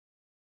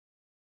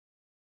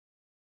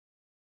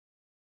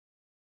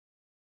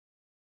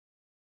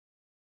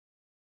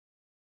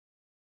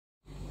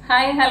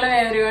Hi, hello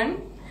everyone.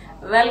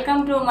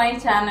 Welcome to my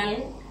channel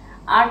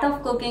Art of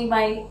Cooking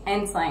by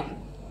Ensign.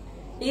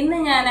 ഇന്ന്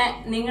ഞാൻ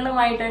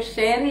നിങ്ങളുമായിട്ട്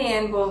share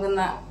ചെയ്യാൻ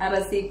പോകുന്ന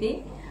റെസിപ്പി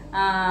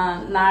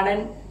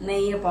നാടൻ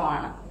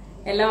നെയ്യപ്പമാണ്.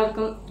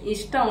 എല്ലാവർക്കും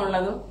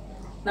ഇഷ്ടമുള്ളതും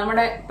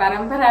നമ്മുടെ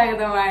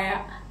പരമ്പരാഗതമായ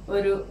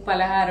ഒരു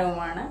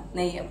പലഹാരവുമാണ്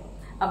നെയ്യപ്പം.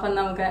 അപ്പം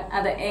നമുക്ക്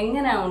അത്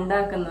എങ്ങനെയാണ്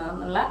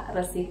ഉണ്ടാക്കുന്നതെന്നുള്ള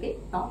റെസിപ്പി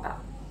നോക്കാം.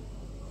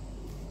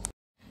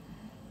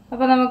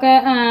 അപ്പോൾ നമുക്ക്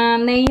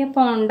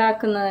നെയ്യപ്പം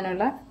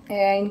ഉണ്ടാക്കുന്നതിനുള്ള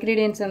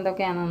ഇൻഗ്രീഡിയൻസ്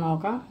എന്തൊക്കെയാണെന്ന്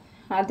നോക്കാം.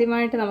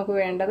 ആദ്യമായിട്ട് നമുക്ക്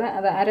വേണ്ടത്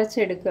അത്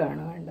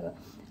അരച്ചെടുക്കുകയാണ് വേണ്ടത്.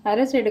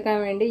 അരച്ചെടുക്കാൻ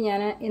വേണ്ടി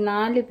ഞാൻ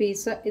 4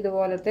 പീസ്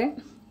ഇതുപോലത്തെ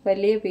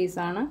വലിയ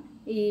പീസാണ്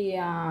ഈ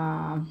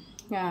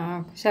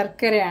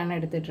ശർക്കരയാണ്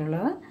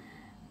എടുത്തിട്ടുള്ളത്.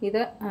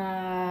 ഇത്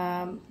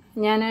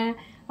ഞാൻ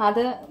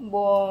അത്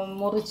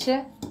മുറിച്ച്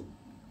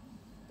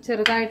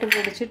ചെറുതായിട്ട്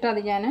പൊടിച്ചിട്ട്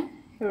അത് ഞാൻ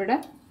ഇവിടെ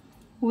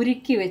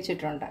ഉരുക്കി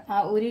വെച്ചിട്ടുണ്ട്. ആ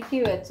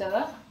ഉരുക്കി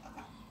വെച്ചത്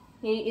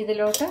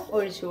ഇതിലോട്ട്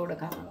ഒഴിച്ചു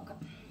കൊടുക്കാം. നമുക്ക്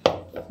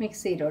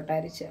മിക്സിയിലോട്ട്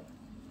അരിച്ച്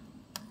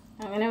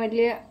അങ്ങനെ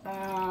വലിയ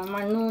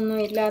മണ്ണൊന്നും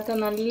ഇല്ലാത്ത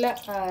നല്ല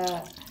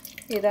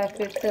ഇതാ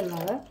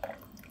കിട്ടുന്നത്.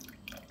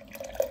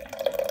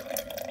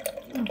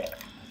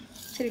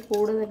 ഇച്ചിരി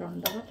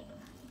കൂടുതലുണ്ട്,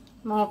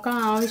 നോക്കാം.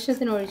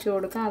 ആവശ്യത്തിന് ഒഴിച്ചു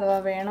കൊടുക്കാം. അഥവാ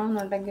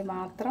വേണമെന്നുണ്ടെങ്കിൽ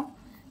മാത്രം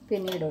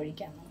പിന്നീട്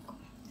ഒഴിക്കാം. നമുക്ക്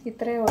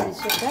ഇത്രയും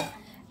ഒഴിച്ചിട്ട്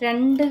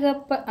 2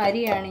 കപ്പ്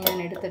അരിയാണ് ഞാൻ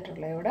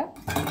എടുത്തിട്ടുള്ളത്. ഇവിടെ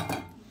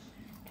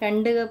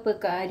 2 കപ്പ്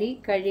അരി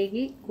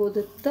കഴുകി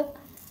കുതിർത്ത്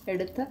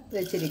എടുത്ത്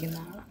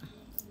വെച്ചിരിക്കുന്നതാണ്.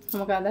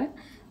 നമുക്കത്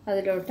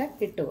അതിലോട്ട്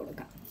ഇട്ട്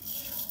കൊടുക്കാം.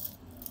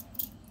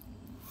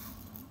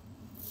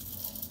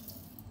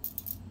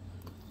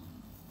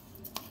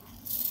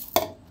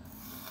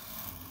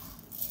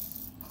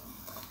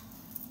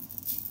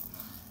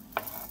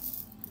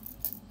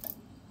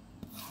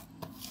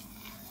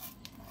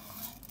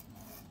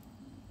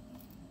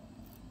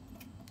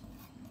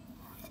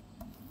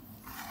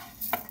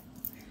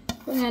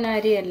 അപ്പോൾ ഞാൻ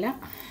അരിയെല്ലാം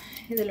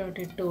ഇതിലോട്ട്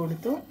ഇട്ട്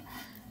കൊടുത്തു.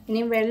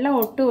 ഇനി വെള്ളം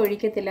ഒട്ടും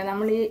ഒഴിക്കത്തില്ല.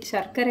 നമ്മൾ ഈ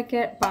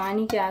ശർക്കരയ്ക്ക്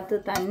പാനിക്കകത്ത്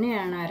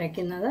തന്നെയാണ്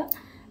അരയ്ക്കുന്നത്.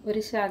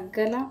 ഒരു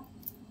ശകലം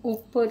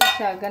ഉപ്പ്, ഒരു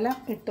ശകലം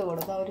ഇട്ട്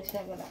കൊടുക്കുക. ഒരു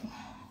ശകലം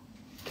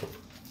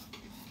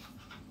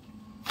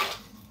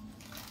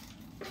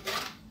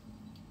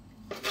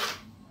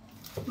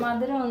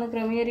മധുരം ഒന്ന്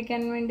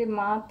ക്രമീകരിക്കാൻ വേണ്ടി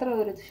മാത്രം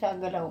ഒരു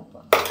ശകലം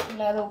ഉപ്പ്,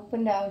 അല്ലാതെ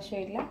ഉപ്പിൻ്റെ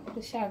ആവശ്യമില്ല.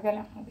 ഒരു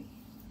ശകലം മതി.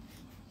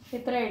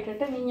 ഇത്ര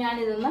ഇട്ടിട്ട് ഇനി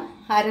ഞാനിതൊന്ന്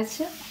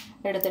അരച്ച്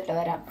എടുത്തിട്ട്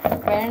വരാം.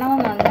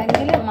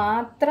 വേണമെന്നുണ്ടെങ്കിൽ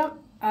മാത്രം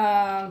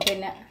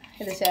പിന്നെ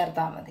ഇത്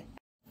ചേർത്താൽ മതി.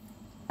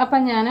 അപ്പം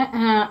ഞാൻ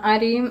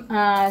അരിയും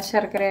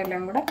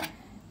ശർക്കരയെല്ലാം കൂടെ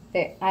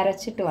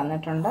അരച്ചിട്ട്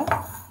വന്നിട്ടുണ്ട്.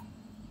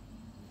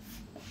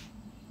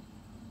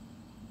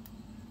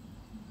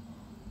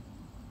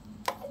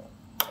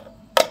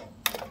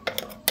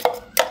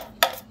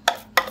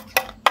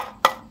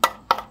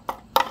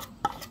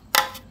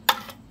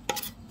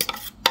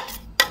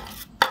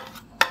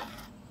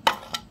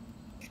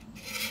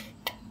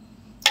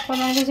 അപ്പോൾ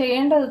നമുക്ക്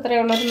ചെയ്യേണ്ടത് ഇത്രയേ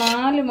ഉള്ളൂ. ഒരു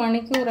 4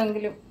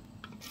 മണിക്കൂറെങ്കിലും,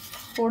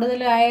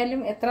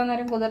 കൂടുതലായാലും എത്ര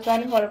നേരം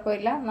കുതിർത്താലും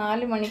കുഴപ്പമില്ല.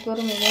 4 മണിക്കൂർ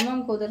മിനിമം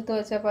കുതിർത്ത്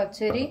വെച്ച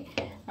പച്ചരി,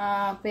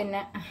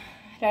 പിന്നെ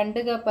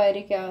 2 കപ്പ്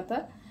അരിക്കകത്ത്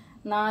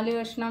 4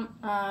 കഷ്ണം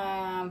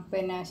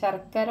പിന്നെ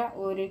ശർക്കര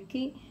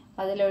ഉരുക്കി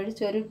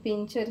അതിലൊഴിച്ച് ഒരു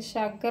പിഞ്ച്, ഒരു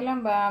ശകലം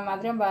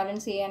മധുരം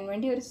ബാലൻസ് ചെയ്യാൻ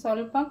വേണ്ടി ഒരു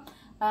സ്വല്പം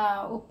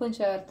ഉപ്പും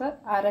ചേർത്ത്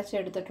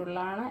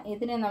അരച്ചെടുത്തിട്ടുള്ളതാണ്.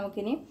 ഇതിനെ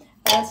നമുക്കിനി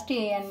റെസ്റ്റ്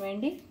ചെയ്യാൻ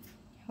വേണ്ടി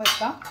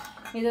വെക്കാം.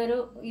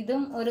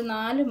 ഇതും ഒരു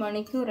 4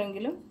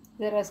 മണിക്കൂറെങ്കിലും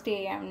ഇത് റെസ്റ്റ്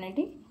ചെയ്യാൻ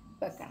വേണ്ടി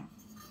വെക്കണം.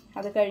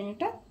 അത്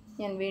കഴിഞ്ഞിട്ട്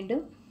ഞാൻ വീണ്ടും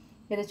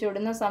ഇത്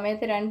ചുടുന്ന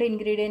സമയത്ത് 2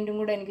 ഇൻഗ്രീഡിയൻറ്റും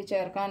കൂടെ എനിക്ക്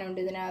ചേർക്കാനുണ്ട്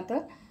ഇതിനകത്ത്.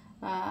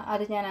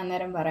 അത് ഞാൻ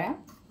അന്നേരം പറയാം.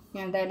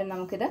 എന്തായാലും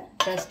നമുക്കിത്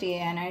റെസ്റ്റ്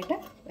ചെയ്യാനായിട്ട്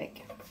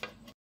വയ്ക്കാം.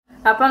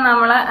 അപ്പം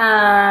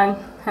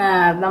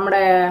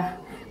നമ്മുടെ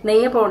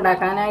നെയ്യപ്പം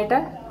ഉണ്ടാക്കാനായിട്ട്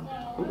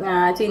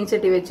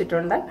ചീനിച്ചട്ടി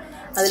വെച്ചിട്ടുണ്ട്.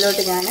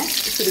 അതിലോട്ട് ഞാൻ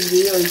ഇച്ചിരി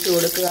ഗീ ഒഴിച്ച്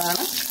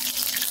കൊടുക്കുകയാണ്.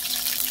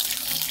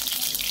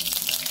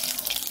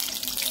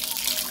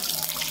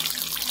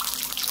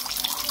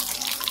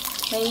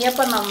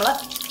 നെയ്യപ്പം നമ്മൾ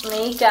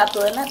നെയ്ക്കകത്ത്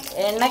തന്നെ,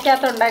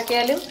 എണ്ണയ്ക്കകത്ത്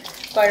ഉണ്ടാക്കിയാലും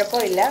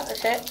കുഴപ്പമില്ല.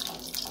 പക്ഷേ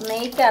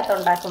നെയ്ക്കകത്ത്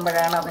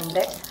ഉണ്ടാക്കുമ്പോഴാണ്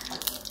അതിൻ്റെ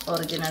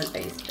ഒറിജിനൽ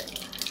ടേസ്റ്റ്.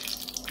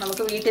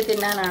 നമുക്ക് വീട്ടിൽ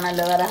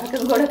തിന്നാനാണല്ലോ,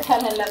 ഒരാൾക്കും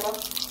കൊടുക്കാനല്ല. അപ്പം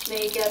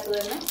നെയ്ക്കകത്ത്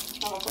തന്നെ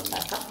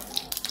നമുക്കുണ്ടാക്കാം.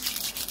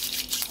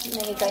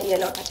 നെയ്യ്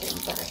കയ്യിലോട്ടൊക്കെ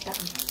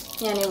പുരട്ടാം.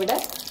 ഞാനിവിടെ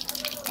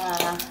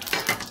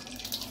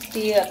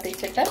തീ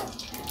കത്തിച്ചിട്ട്,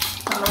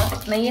 നമ്മൾ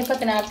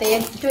നെയ്യപ്പത്തിനകത്ത്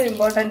ഏറ്റവും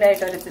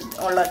ഇമ്പോർട്ടൻ്റ്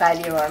ഉള്ള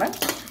കാര്യമാണ്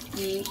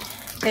ഈ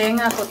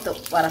തേങ്ങാക്കൊത്ത്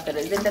വറുത്തത്.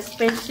 ഇതിൻ്റെ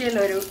സ്പെഷ്യൽ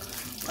ഒരു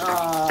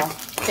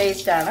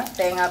ടേസ്റ്റാണ്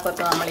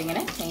തേങ്ങാക്കൊത്ത്.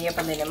 നമ്മളിങ്ങനെ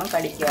നെയ്യപ്പം തിന്നുമ്പം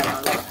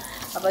കടിക്കുകയാണുള്ളത്.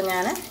 അപ്പോൾ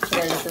ഞാൻ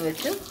ഇതെടുത്ത്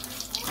വെച്ചു.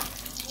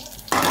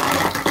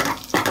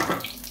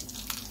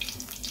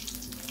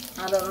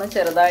 അതൊന്ന്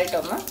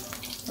ചെറുതായിട്ടൊന്ന്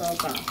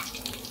നോക്കണം.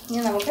 ഇനി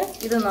നമുക്ക്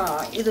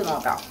ഇത്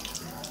നോക്കാം.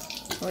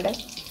 ഇവിടെ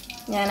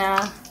ഞാൻ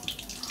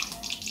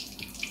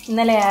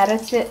ഇന്നലെ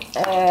അരച്ച്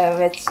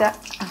വെച്ച,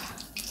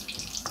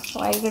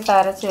 വൈകിട്ട്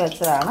അരച്ച്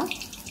വെച്ചതാണ്.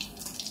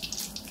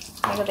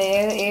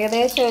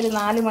 ഏകദേശം ഒരു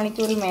 4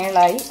 മണിക്കൂർ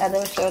മേളായി. അത്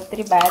പക്ഷേ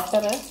ഒത്തിരി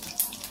ബാറ്റർ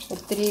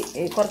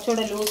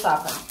കുറച്ചുകൂടെ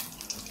ലൂസാക്കണം.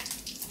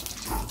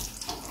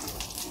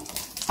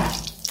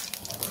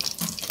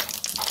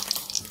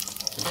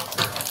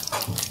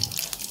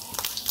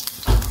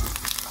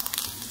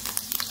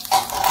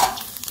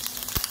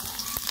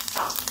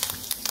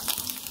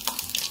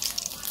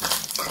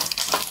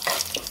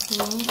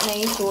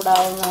 നെയ്യ്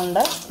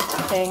ചൂടാവുന്നുണ്ട്,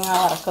 തേങ്ങ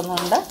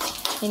വറക്കുന്നുണ്ട്.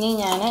 ഇനി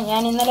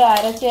ഞാൻ ഇന്നലെ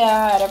അരച്ച ആ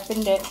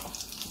അരപ്പിൻ്റെ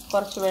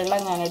കുറച്ച്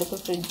വെള്ളം ഞാനെടുത്ത്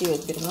ഫ്രിഡ്ജിൽ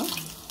വെച്ചിരുന്നു.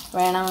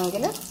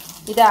 വേണമെങ്കിൽ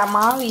ഇത്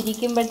മാവ്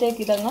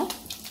ഇരിക്കുമ്പോഴത്തേക്ക് ഇതങ്ങ്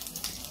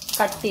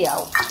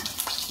കട്ടിയാവും.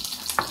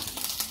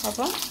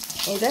 അപ്പം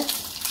ഇത്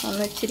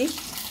ഒന്നിച്ചിരി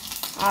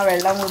ആ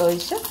വെള്ളം കൂടെ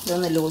ഒഴിച്ച്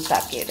ഇതൊന്ന്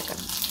ലൂസാക്കി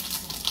എടുക്കണം.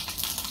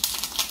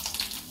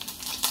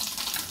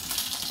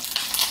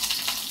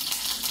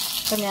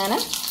 അപ്പം ഞാൻ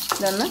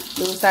ഇതൊന്ന്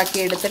ലൂസാക്കി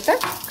എടുത്തിട്ട്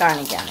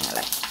കാണിക്കാം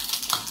നിങ്ങളെ.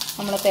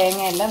 നമ്മൾ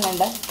തേങ്ങയെല്ലാം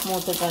വേണ്ട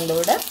മൂത്തിട്ടുണ്ട്.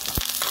 ഇവിടെ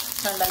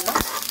കണ്ടല്ലോ,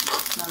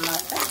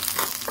 നന്നായിട്ട്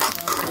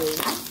മൂത്ത്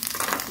കഴിഞ്ഞ്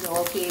ഇത്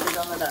ഓഫ്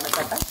ചെയ്തിട്ടൊന്ന്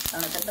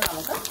തണുത്തിട്ട്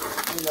നമുക്ക്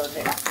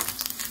ഇതിലോട്ടിടാം.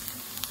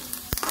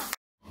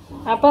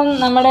 അപ്പം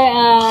നമ്മുടെ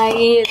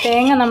ഈ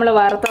തേങ്ങ നമ്മൾ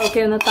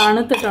വറുത്തൊക്കെ ഒന്ന്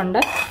തണുത്തിട്ടുണ്ട്.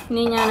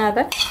 ഇനി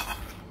ഞാനത്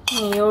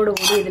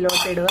നെയ്യോടുകൂടി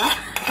ഇതിലോട്ടിടുക.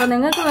 അപ്പോൾ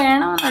നിങ്ങൾക്ക്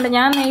വേണമെന്നുണ്ട്,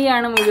 ഞാൻ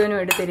നെയ്യാണ് മുഴുവനും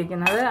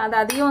എടുത്തിരിക്കുന്നത്. അത്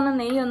അധികമൊന്നും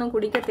നെയ്യൊന്നും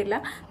കുടിക്കത്തില്ല,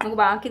 നമുക്ക്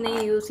ബാക്കി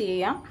നെയ്യ് യൂസ്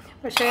ചെയ്യാം.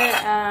 പക്ഷേ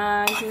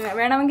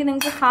വേണമെങ്കിൽ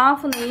നിങ്ങൾക്ക്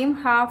ഹാഫ് നെയ്യും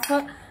ഹാഫ്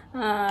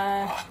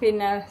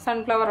പിന്നെ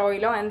സൺഫ്ലവർ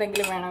ഓയിലോ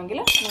എന്തെങ്കിലും വേണമെങ്കിൽ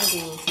നിങ്ങൾക്ക്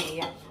യൂസ്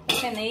ചെയ്യാം.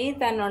 പക്ഷേ നെയ്യ്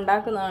തന്നെ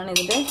ഉണ്ടാക്കുന്നതാണ്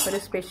ഇതിൻ്റെ ഒരു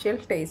സ്പെഷ്യൽ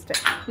ടേസ്റ്റ്.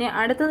 ഇനി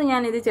അടുത്തത്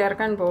ഞാൻ ഇത്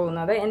ചേർക്കാൻ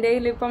പോകുന്നത്, എൻ്റെ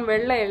കയ്യിൽ ഇപ്പം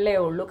വെള്ള എള്ളേ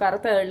ഉള്ളൂ,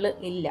 കറുത്ത എള്ള്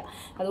ഇല്ല.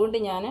 അതുകൊണ്ട്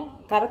ഞാൻ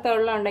കറുത്ത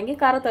എള്ള ഉണ്ടെങ്കിൽ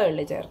കറുത്ത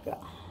എള്ള് ചേർക്കുക.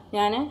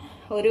 ഞാൻ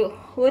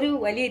ഒരു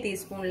വലിയ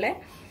ടീസ്പൂണിലെ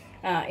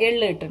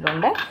എള്ള്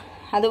ഇട്ടിട്ടുണ്ട്.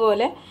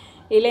 അതുപോലെ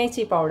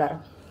ഇലൈച്ചി പൗഡർ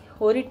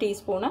 1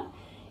 ടീസ്പൂണ്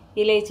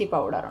ഇലൈച്ചി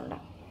പൗഡറുണ്ട്,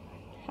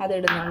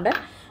 അതിടുന്നുണ്ട്.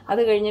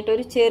 അത് കഴിഞ്ഞിട്ട്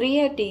ഒരു ചെറിയ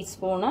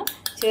ടീസ്പൂണ്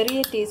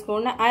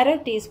അര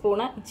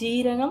ടീസ്പൂണ്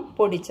ജീരകം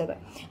പൊടിച്ചത്.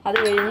 അത്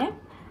കഴിഞ്ഞ്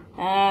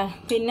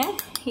പിന്നെ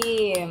ഈ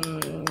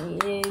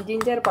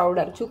ജിഞ്ചർ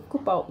പൗഡർ,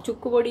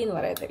 ചുക്കുപൊടി എന്ന്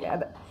പറയത്തില്ലേ,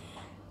 അത്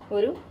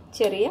ഒരു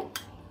ചെറിയ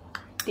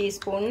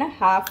ടീസ്പൂണിന്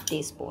ഹാഫ്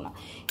ടീസ്പൂണ്.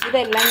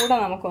 ഇതെല്ലാം കൂടെ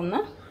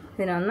നമുക്കൊന്ന്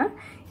ഇതിനൊന്ന്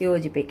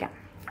യോജിപ്പിക്കാം.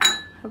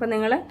 അപ്പോൾ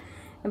നിങ്ങൾ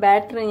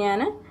ബാറ്ററി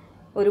ഞാൻ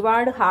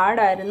ഒരുപാട്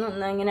ഹാർഡായിരുന്നു.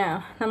 ഇങ്ങനെ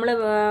നമ്മൾ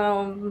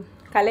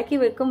കലക്കി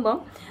വെക്കുമ്പം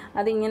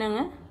അതിങ്ങനെ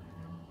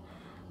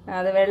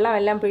അത്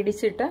വെള്ളമെല്ലാം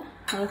പിടിച്ചിട്ട്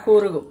അങ്ങ്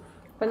കുറുകും.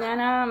 അപ്പോൾ ഞാൻ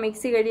ആ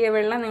മിക്സി കഴിയ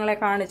വെള്ളം നിങ്ങളെ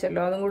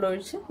കാണിച്ചല്ലോ, അതും കൂടെ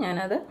ഒഴിച്ച്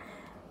ഞാനത്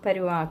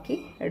പരുവാക്കി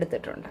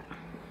എടുത്തിട്ടുണ്ട്.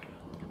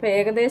 അപ്പോൾ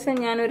ഏകദേശം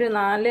ഞാനൊരു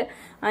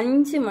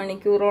 4-5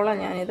 മണിക്കൂറോളം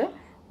ഞാനിത്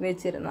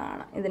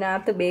വെച്ചിരുന്നതാണ്.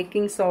 ഇതിനകത്ത്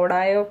ബേക്കിംഗ്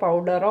സോഡയോ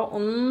പൗഡറോ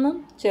ഒന്നും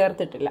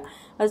ചേർത്തിട്ടില്ല.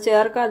 അത്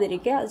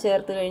ചേർക്കാതിരിക്കുക, അത്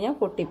ചേർത്ത് കഴിഞ്ഞാൽ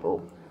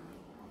പൊട്ടിപ്പോവും.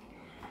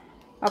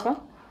 അപ്പം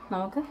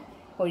നമുക്ക്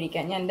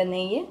ഒഴിക്കാം. ഞാൻ എൻ്റെ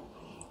നെയ്യ്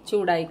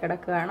ചൂടായി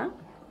കിടക്കുകയാണ്.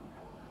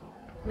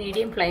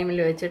 മീഡിയം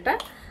ഫ്ലെയിമിൽ വെച്ചിട്ട്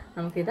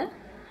നമുക്കിത്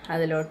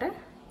അതിലോട്ട്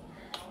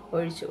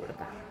ഒഴിച്ചു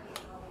കൊടുക്കാം.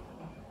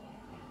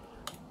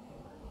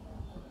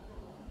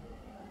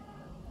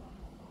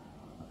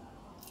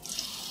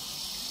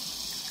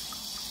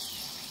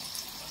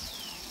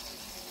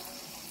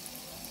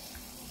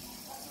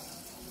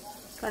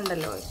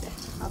 കണ്ടല്ലോ ഒഴിച്ച്.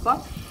 അപ്പം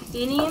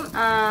ഇനിയും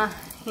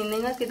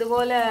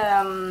നിങ്ങൾക്കിതുപോലെ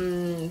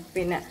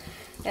പിന്നെ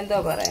എന്തോ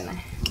പറയുന്നത്,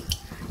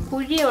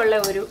 കുഴിയുള്ള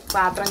ഒരു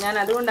പാത്രം, ഞാൻ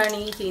അതുകൊണ്ടാണ്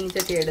ഈ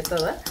ചീനിച്ചട്ടി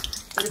എടുത്തത്.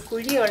 ഒരു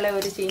കുഴിയുള്ള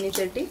ഒരു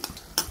ചീനിച്ചട്ടി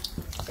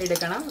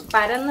എടുക്കണം.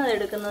 പരന്നത്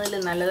എടുക്കുന്നതിൽ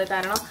നല്ലത്,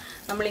 കാരണം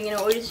നമ്മളിങ്ങനെ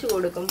ഒഴിച്ചു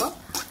കൊടുക്കുമ്പോൾ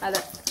അത്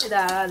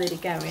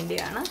ഇതാകാതിരിക്കാൻ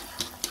വേണ്ടിയാണ്.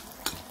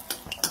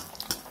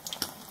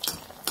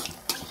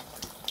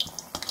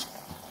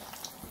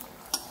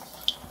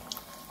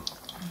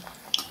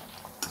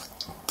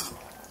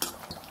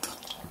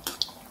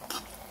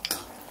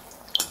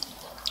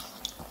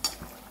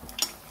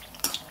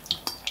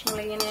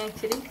 നമ്മളിങ്ങനെ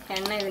ഇച്ചിരി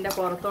എണ്ണ ഇതിൻ്റെ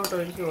പുറത്തോട്ട്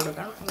ഒഴിച്ച്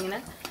കൊടുക്കണം. ഇങ്ങനെ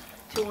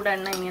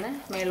ചൂടെണ്ണ ഇങ്ങനെ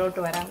മേലോട്ട്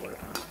വരാൻ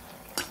കൊടുക്കണം.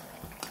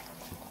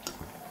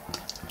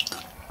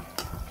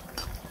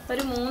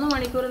 ഒരു 3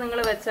 മണിക്കൂർ നിങ്ങൾ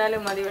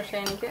വെച്ചാലും മതി. പക്ഷേ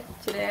എനിക്ക്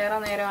ഇച്ചിരി ഏറെ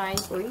നേരം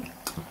ആയിപ്പോയി.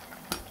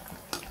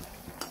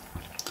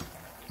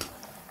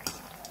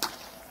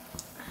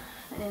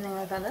 ഇനി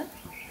നിങ്ങൾക്കത്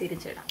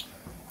തിരിച്ചിടാം.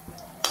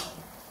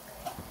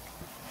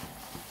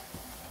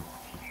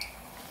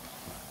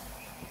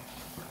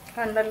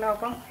 കണ്ടല്ലോ,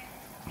 അപ്പം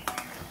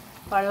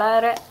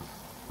വളരെ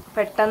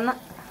പെട്ടെന്ന്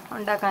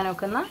ഉണ്ടാക്കാൻ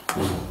ഒക്കുന്ന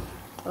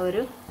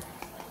ഒരു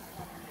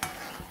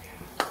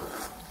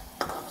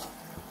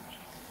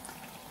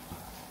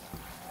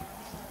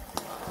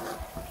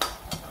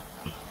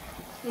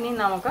ഇനി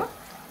നമുക്ക്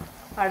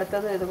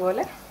അടുത്തത്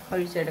ഇതുപോലെ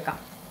ഒഴിച്ചെടുക്കാം.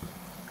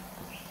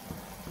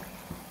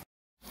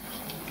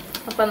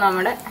 അപ്പം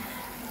നമ്മുടെ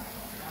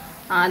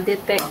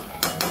ആദ്യത്തെ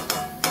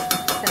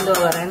എന്തോ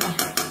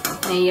പറയുന്നത്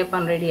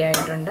നെയ്യപ്പം റെഡി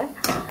ആയിട്ടുണ്ട്.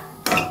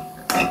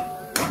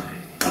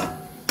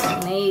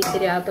 നെയ്യ്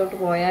ഇച്ചിരി അകത്തോട്ട്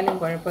പോയാലും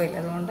കുഴപ്പമില്ല,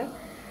 അതുകൊണ്ട്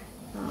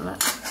നമ്മൾ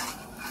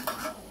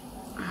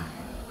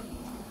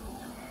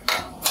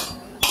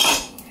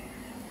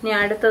ഇനി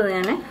അടുത്തത്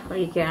ഞാൻ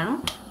ഒഴിക്കുകയാണ്.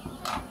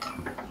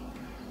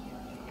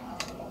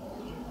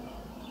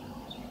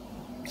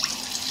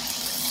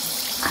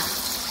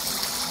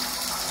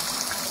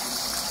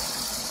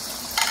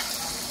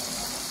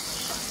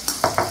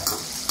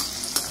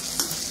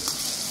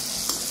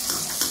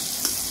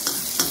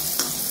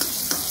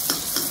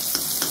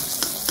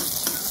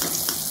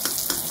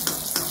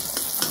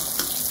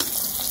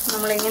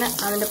 നമ്മളിങ്ങനെ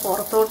അതിൻ്റെ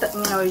പുറത്തോട്ട്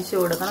ഇങ്ങനെ ഒഴിച്ചു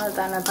കൊടുക്കണം. അത്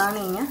തന്നെത്താനെ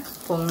ഇങ്ങനെ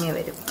പൊങ്ങി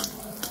വരും.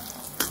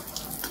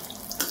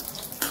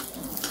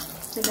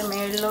 ഇതിൻ്റെ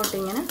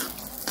മേളിലോട്ടിങ്ങനെ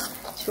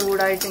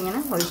ചൂടായിട്ടിങ്ങനെ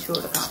ഒഴിച്ചു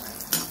കൊടുക്കാം.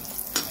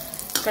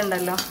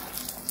 കണ്ടല്ലോ,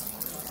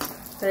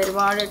 ഇത്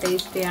ഒരുപാട്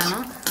ടേസ്റ്റിയാണ്.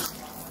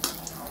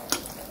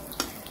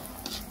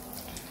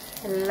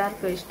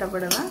 എല്ലാവർക്കും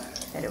ഇഷ്ടപ്പെടുന്ന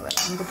എരിവ്.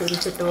 നമുക്ക്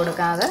തിരിച്ചിട്ട്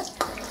കൊടുക്കാതെ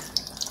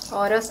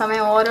ഓരോ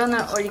സമയം ഓരോന്ന്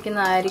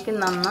ഒഴിക്കുന്നതായിരിക്കും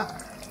നന്ന്.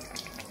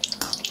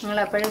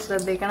 നിങ്ങളെപ്പോഴും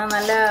ശ്രദ്ധിക്കണം.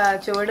 നല്ല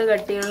ചുവട്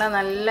കട്ടിയുള്ള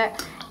നല്ല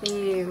ഈ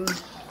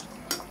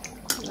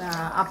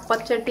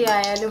അപ്പച്ചട്ടി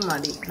ആയാലും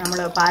മതി, നമ്മൾ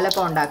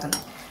പാലപ്പം ഉണ്ടാക്കുന്ന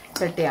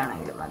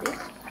ചട്ടിയാണെങ്കിലും മതി.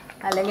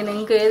 അല്ലെങ്കിൽ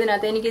നിങ്ങൾക്ക്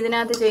ഏതിനകത്ത്,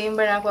 എനിക്കിതിനകത്ത്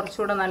ചെയ്യുമ്പോഴാണ്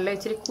കുറച്ചുകൂടെ നല്ല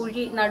ഇച്ചിരി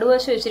കുഴി,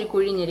 നടുവശം ഇച്ചിരി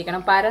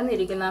കുഴിഞ്ഞിരിക്കണം,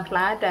 പരന്നിരിക്കുന്ന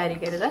ഫ്ലാറ്റ്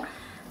ആയിരിക്കരുത്.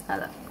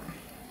 അത്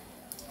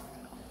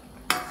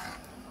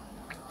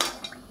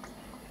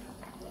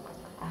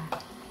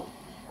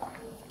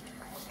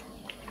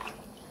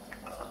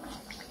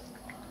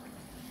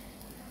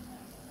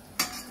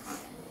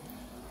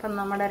അപ്പം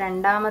നമ്മുടെ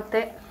രണ്ടാമത്തെ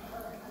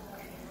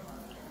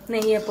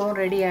നെയ്യപ്പവും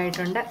റെഡി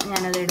ആയിട്ടുണ്ട്.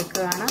 ഞാനത്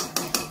എടുക്കുകയാണ്.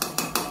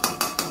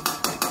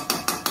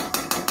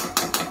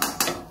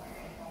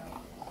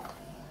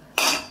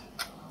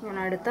 ഞാൻ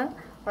അടുത്ത്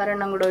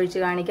ഒരെണ്ണം കൂടെ ഒഴിച്ച്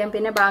കാണിക്കാം.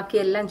 പിന്നെ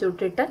ബാക്കിയെല്ലാം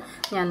ചുട്ടിട്ട്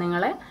ഞാൻ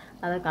നിങ്ങളെ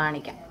അത്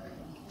കാണിക്കാം.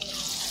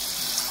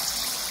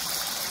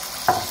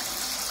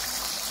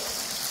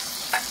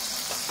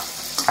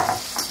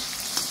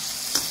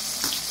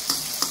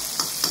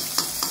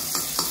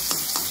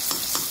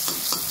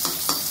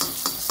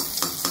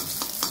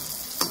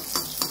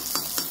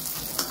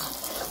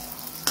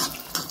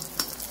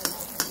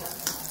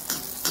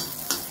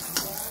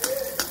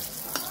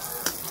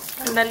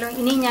 ഉണ്ടല്ലോ.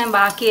 ഇനി ഞാൻ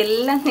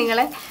ബാക്കിയെല്ലാം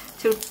നിങ്ങളെ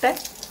ചുട്ട്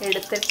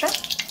എടുത്തിട്ട്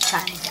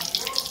കാണിക്കാം.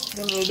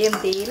 ഇത് മീഡിയം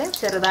തീയിൽ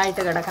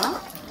ചെറുതായിട്ട് കിടക്കണം.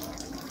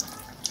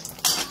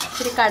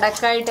 ഇച്ചിരി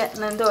കടക്കായിട്ട്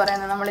എന്ത്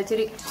പറയുന്നത്,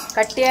 നമ്മളിച്ചിരി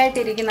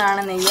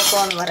കട്ടിയായിട്ടിരിക്കുന്നതാണ് നെയ്യപ്പം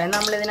എന്ന് പറയുന്നത്.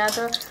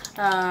 നമ്മളിതിനകത്ത്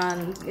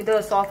ഇത്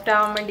സോഫ്റ്റ്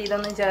ആവാൻ വേണ്ടി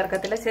ഇതൊന്നും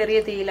ചേർക്കത്തില്ല. ചെറിയ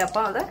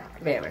തീയിലപ്പം അത്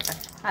വേവട്ടെ.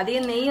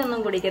 അധികം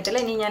നെയ്യൊന്നും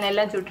കുടിക്കത്തില്ല. ഇനി ഞാൻ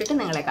എല്ലാം ചുട്ടിട്ട്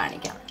നിങ്ങളെ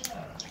കാണിക്കാം.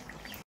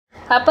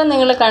 അപ്പം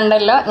നിങ്ങൾ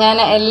കണ്ടല്ലോ, ഞാൻ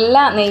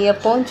എല്ലാ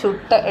നെയ്യപ്പവും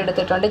ചുട്ട്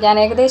എടുത്തിട്ടുണ്ട്. ഞാൻ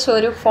ഏകദേശം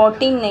ഒരു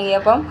 14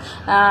 നെയ്യപ്പം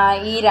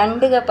ഈ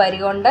 2 കപ്പ് അരി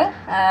കൊണ്ട്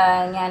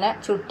ഞാൻ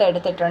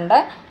ചുട്ടെടുത്തിട്ടുണ്ട്.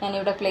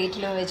 ഞാനിവിടെ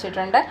പ്ലേറ്റിലും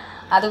വെച്ചിട്ടുണ്ട്.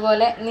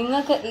 അതുപോലെ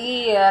നിങ്ങൾക്ക് ഈ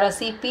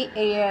റെസിപ്പി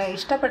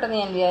ഇഷ്ടപ്പെട്ടെന്ന്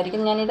ഞാൻ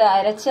വിചാരിക്കും.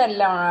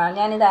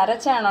 ഞാനിത്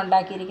അരച്ചാണ്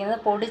ഉണ്ടാക്കിയിരിക്കുന്നത്,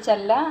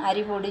 പൊടിച്ചല്ല.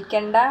 അരി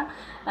പൊടിക്കണ്ട,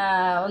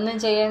 ഒന്നും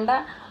ചെയ്യേണ്ട.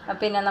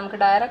 പിന്നെ നമുക്ക്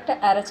ഡയറക്റ്റ്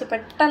അരച്ച്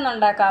പെട്ടെന്ന്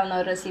ഉണ്ടാക്കാവുന്ന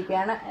ഒരു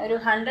റെസിപ്പിയാണ്. ഒരു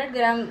 100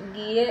 ഗ്രാം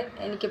ഗീ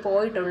എനിക്ക്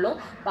പോയിട്ടുള്ളൂ.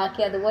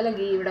 ബാക്കി അതുപോലെ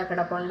ഗീ ഇവിടെ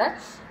കിടപ്പുണ്ട്.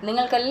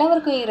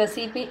 നിങ്ങൾക്കെല്ലാവർക്കും ഈ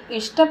റെസിപ്പി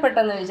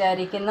ഇഷ്ടപ്പെട്ടെന്ന്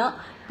വിചാരിക്കുന്നു.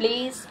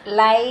 Please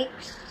like,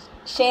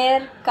 share,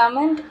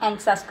 comment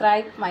and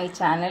subscribe my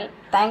channel.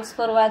 Thanks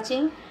for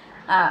watching.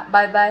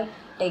 Bye bye.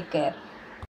 Take care.